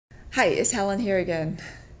Hi, it's Helen here again,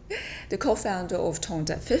 the co-founder of Toned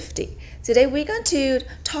at 50. Today we're going to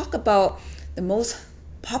talk about the most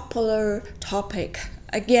popular topic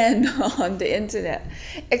again on the internet,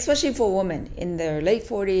 especially for women in their late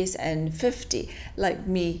 40s and 50, like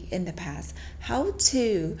me in the past. How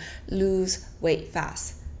to lose weight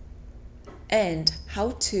fast and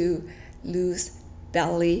how to lose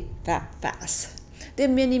belly fat fast. There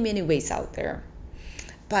are many ways out there,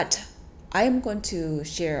 but I am going to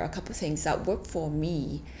share a couple things that worked for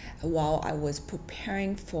me while I was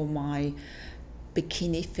preparing for my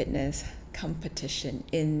bikini fitness competition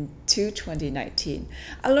in 2019.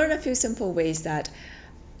 I learned a few simple ways that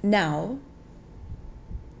now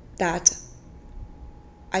that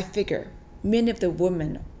I figure many of the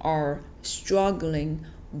women are struggling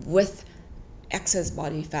with excess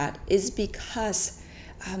body fat is because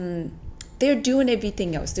they're doing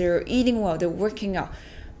everything else. They're eating well, they're working out.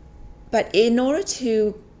 But in order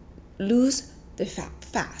to lose the fat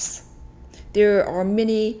fast, there are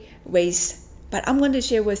many ways, but I'm going to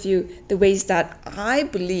share with you the ways that I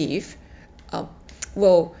believe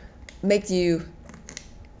will make you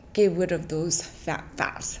get rid of those fat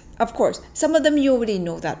fast. Of course, some of them you already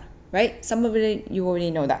know that, right? Some of it you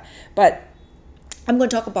already know that. But I'm going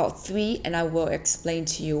to talk about 3 and I will explain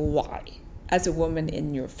to you why, as a woman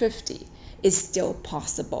in your 50s, it's still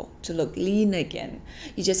possible to look lean again.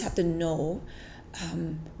 You just have to know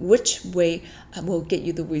which way will get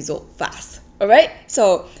you the result fast. All right.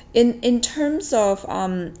 So in terms of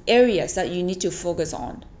areas that you need to focus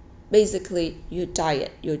on, basically your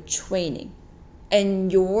diet, your training,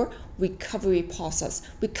 and your recovery process.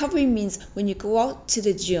 Recovery means when you go out to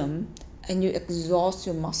the gym and you exhaust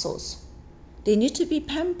your muscles, they need to be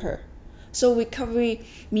pampered. So recovery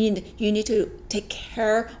means you need to take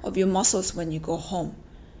care of your muscles when you go home.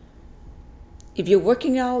 If you're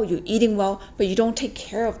working out, you're eating well, but you don't take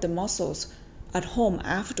care of the muscles at home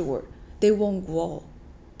afterward, they won't grow.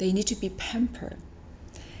 They need to be pampered.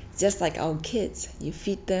 Just like our kids, you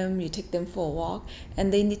feed them, you take them for a walk,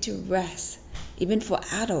 and they need to rest. Even for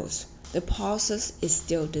adults, the process is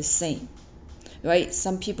still the same, right?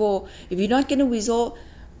 Some people, if you're not getting a result,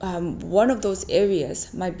 one of those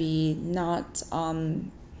areas might be not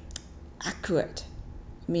accurate.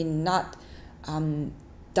 Not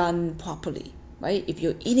done properly, right? If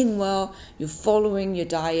you're eating well, you're following your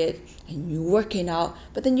diet, and you're working out,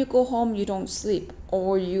 but then you go home, you don't sleep,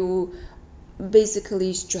 or you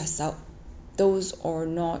basically stress out. Those are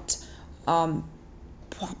not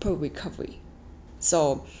proper recovery.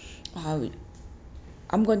 So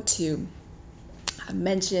I'm going to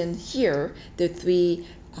mention here the 3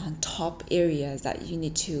 top areas that you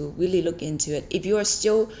need to really look into it. If you are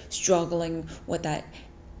still struggling with that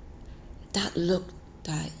look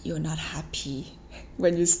that you're not happy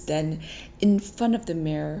when you stand in front of the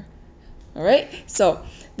mirror. All right. So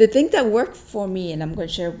the thing that worked for me, and I'm going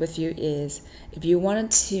to share with you, is if you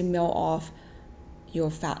wanted to melt off your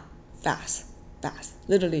fat fast,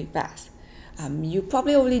 literally fast. You're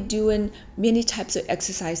probably already doing many types of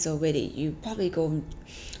exercise already. You probably go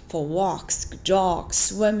for walks, jogs,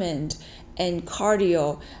 swimming, and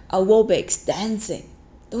cardio, aerobics, dancing.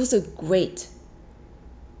 Those are great.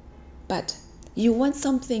 But you want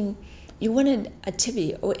an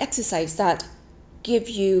activity or exercise that give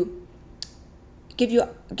you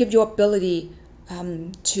ability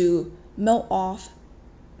to melt off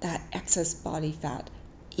that excess body fat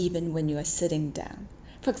even when you are sitting down.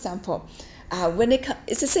 For example,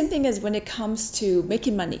 it's the same thing as when it comes to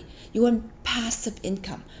making money. You want passive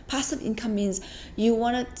income. Passive income means you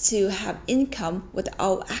want to have income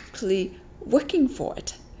without actually working for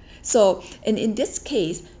it. So, in this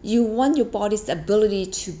case, you want your body's ability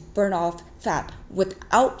to burn off fat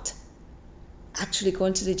without actually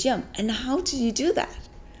going to the gym. And how do you do that?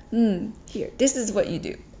 Here, this is what you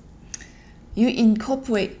do. You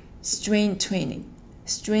incorporate strength training.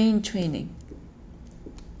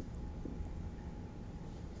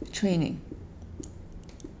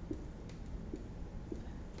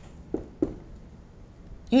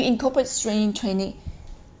 You incorporate strength training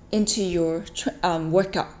into your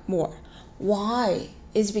workout more. Why?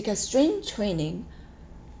 Is because strength training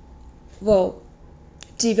will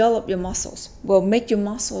develop your muscles, will make your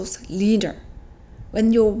muscles leaner.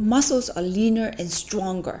 When your muscles are leaner and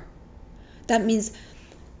stronger, that means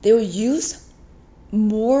they will use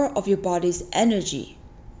more of your body's energy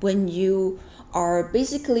when you are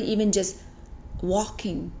basically even just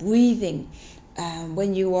walking, breathing,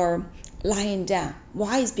 when you are lying down.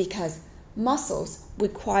 Why? Is because muscles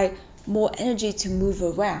require more energy to move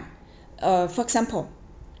around. For example,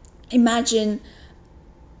 imagine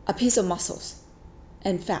a piece of muscles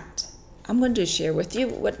and fat. I'm going to share with you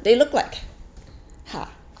what they look like.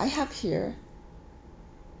 I have here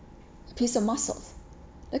a piece of muscle.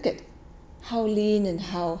 Look at how lean and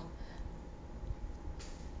how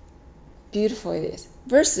beautiful it is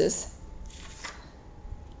versus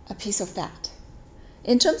a piece of fat.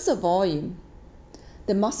 In terms of volume,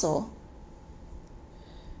 the muscle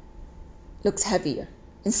looks heavier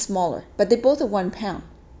and smaller, but they both are 1 pound.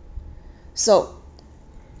 So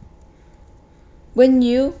when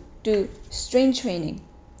you do strength training,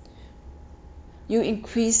 you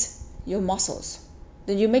increase your muscles.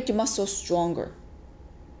 Then you make your muscles stronger.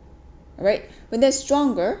 All right? When they're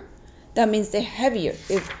stronger, that means they're heavier.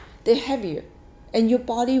 If they're heavier, and your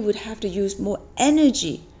body would have to use more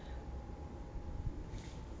energy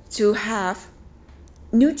to have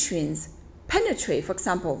nutrients penetrate. For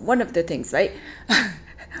example, one of the things, right?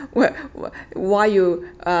 Why you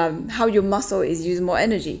how your muscle is using more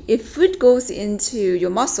energy. If food goes into your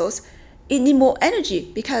muscles, it needs more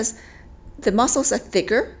energy because the muscles are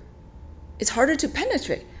thicker. It's harder to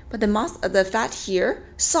penetrate, but the fat here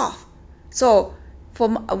soft. So for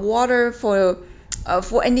water, for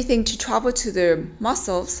anything to travel to the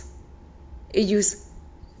muscles, it uses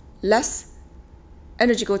less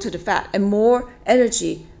energy go to the fat and more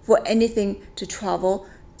energy for anything to travel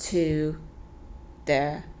to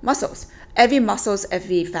their muscles. Every muscles,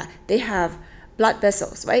 every fat, they have blood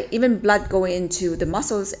vessels, right? Even blood going into the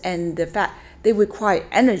muscles and the fat, they require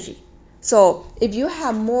energy. So if you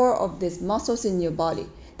have more of these muscles in your body,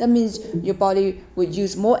 that means your body would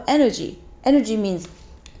use more energy. Energy means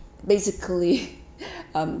basically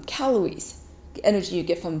calories, energy you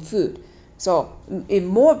get from food. So if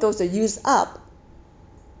more of those are used up,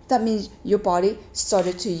 that means your body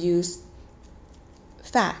started to use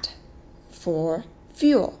fat for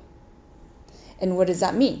fuel. And what does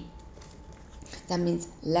that mean? That means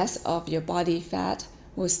less of your body fat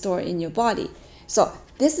will store in your body. So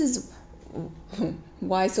this is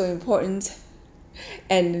why it's so important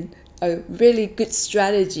and a really good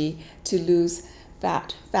strategy to lose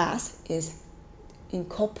fat fast is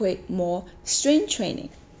incorporate more strength training.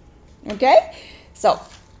 Okay? So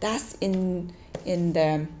that's in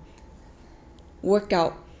the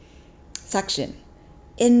workout section.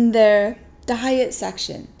 In the diet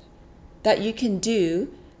section that you can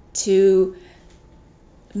do to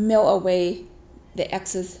melt away the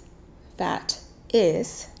excess fat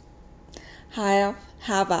is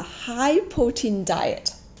have a high protein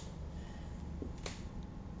diet.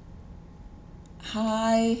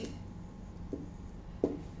 High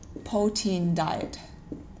protein diet.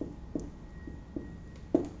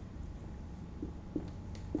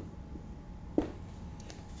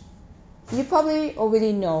 You probably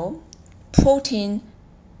already know protein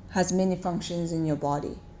has many functions in your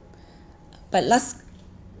body. But let's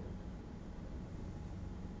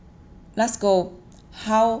go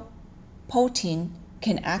how protein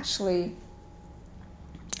can actually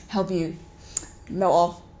help you melt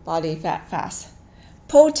off body fat fast.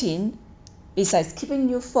 Protein, besides keeping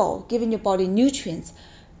you full, giving your body nutrients,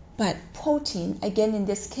 but protein, again in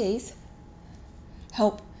this case,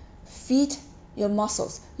 help feed your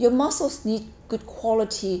muscles. Your muscles need good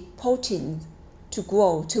quality protein to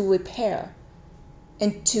grow, to repair,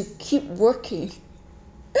 and to keep working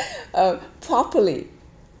properly.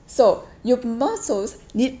 So your muscles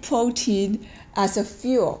need protein as a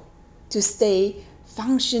fuel to stay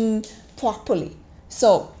function properly.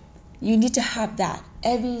 So you need to have that.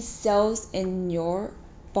 Every cells in your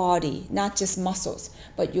body, not just muscles,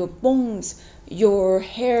 but your bones, your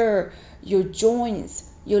hair, your joints,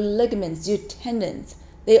 your ligaments, your tendons,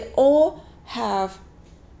 they all have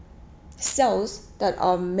cells that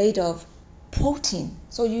are made of protein.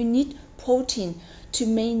 So you need protein to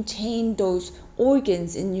maintain those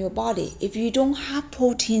organs in your body. If you don't have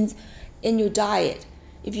proteins in your diet,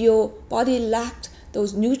 if your body lacked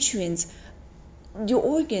those nutrients, your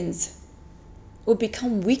organs will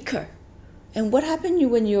become weaker. And what happens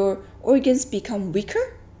when your organs become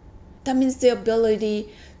weaker? That means the ability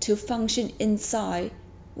to function inside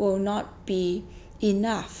will not be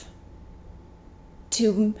enough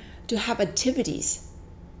to have activities.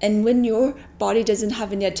 And when your body doesn't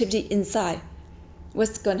have any activity inside,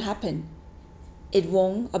 what's going to happen? It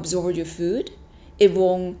won't absorb your food. It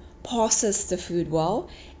won't process the food well.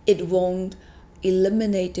 It won't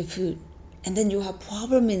eliminate the food. And then you have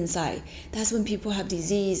problem inside. That's when people have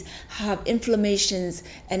disease, have inflammations,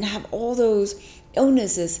 and have all those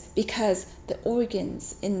illnesses because the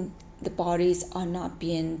organs in the bodies are not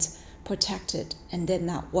being protected and they're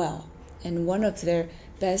not well. And one of their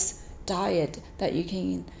best diet that you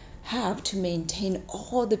can have to maintain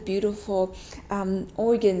all the beautiful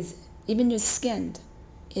organs, even your skin,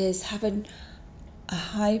 is having a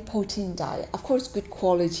high protein diet. Of course, good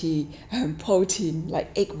quality protein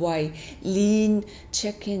like egg white, lean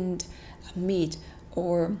chicken meat,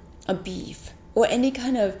 or a beef, or any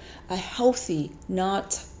kind of a healthy,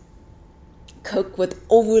 not cooked with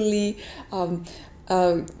overly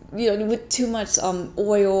with too much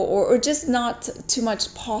oil, or just not too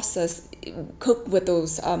much processed, cooked with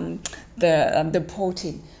those the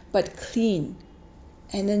protein, but clean.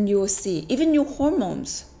 And then you will see even your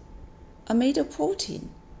hormones are made of protein.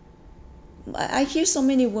 I hear so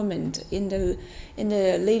many women in the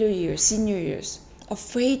later years, senior years,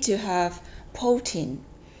 afraid to have protein,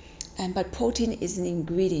 but protein is an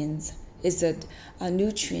ingredient, is a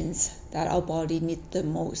nutrients that our body needs the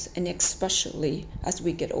most, and especially as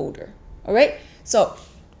we get older. All right, so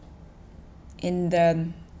in the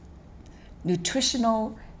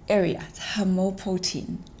nutritional area, have more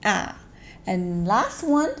protein. And last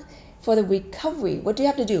one, for the recovery, what do you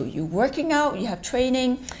have to do? You're working out, you have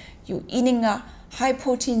training, you're eating a high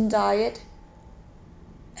protein diet,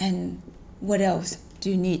 and what else do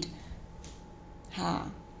you need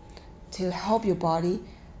to help your body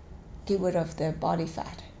get rid of the body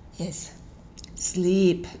fat? Is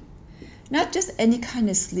sleep. Not just any kind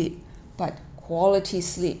of sleep, but quality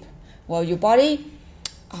sleep. Well, your body,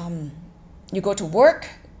 you go to work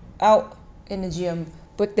out in the gym,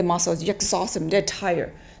 work the muscles, you exhaust them, they're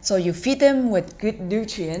tired. So you feed them with good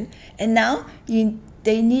nutrient, and now your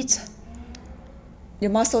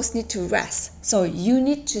muscles need to rest. So you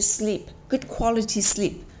need to sleep, good quality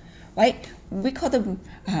sleep, right? We call them,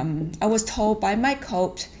 I was told by my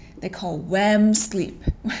coach, they call REM sleep.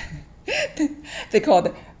 They call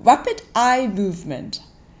it rapid eye movement.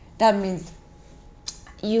 That means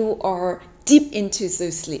you are deep into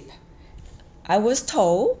the sleep. I was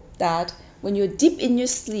told that when you're deep in your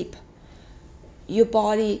sleep, your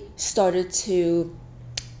body started to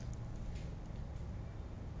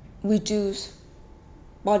reduce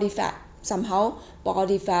body fat. Somehow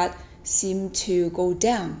body fat seemed to go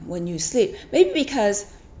down when you sleep. Maybe because,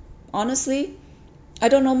 honestly, I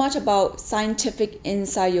don't know much about scientific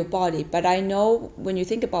inside your body, but I know when you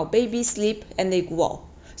think about baby sleep and they grow.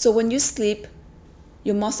 So when you sleep,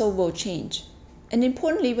 your muscle will change. And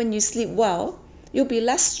importantly, when you sleep well, you'll be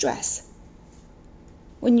less stressed.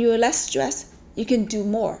 When you're less stressed, you can do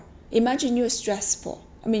more. Imagine you're stressed.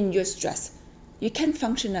 You can't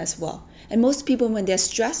function as well. And most people, when they're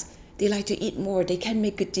stressed, they like to eat more. They can't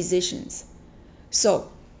make good decisions.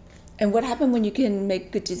 So, and what happens when you can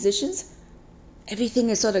make good decisions? Everything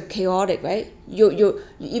is sort of chaotic, right?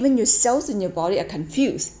 Even your cells in your body are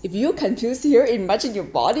confused. If you're confused here, imagine your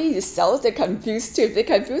body, your cells, they're confused too. If they're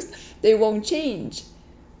confused, they won't change.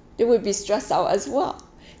 They will be stressed out as well.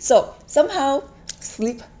 So somehow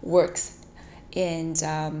sleep works in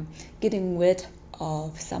getting rid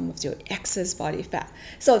of some of your excess body fat.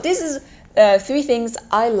 So this is 3 things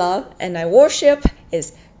I love and I worship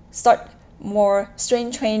is start more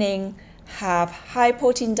strength training, have high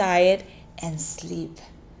protein diet, and sleep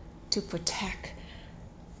to protect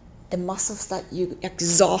the muscles that you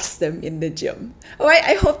exhaust them in the gym. All right,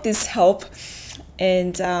 I hope this helped,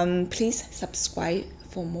 and please subscribe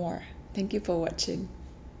for more. Thank you for watching.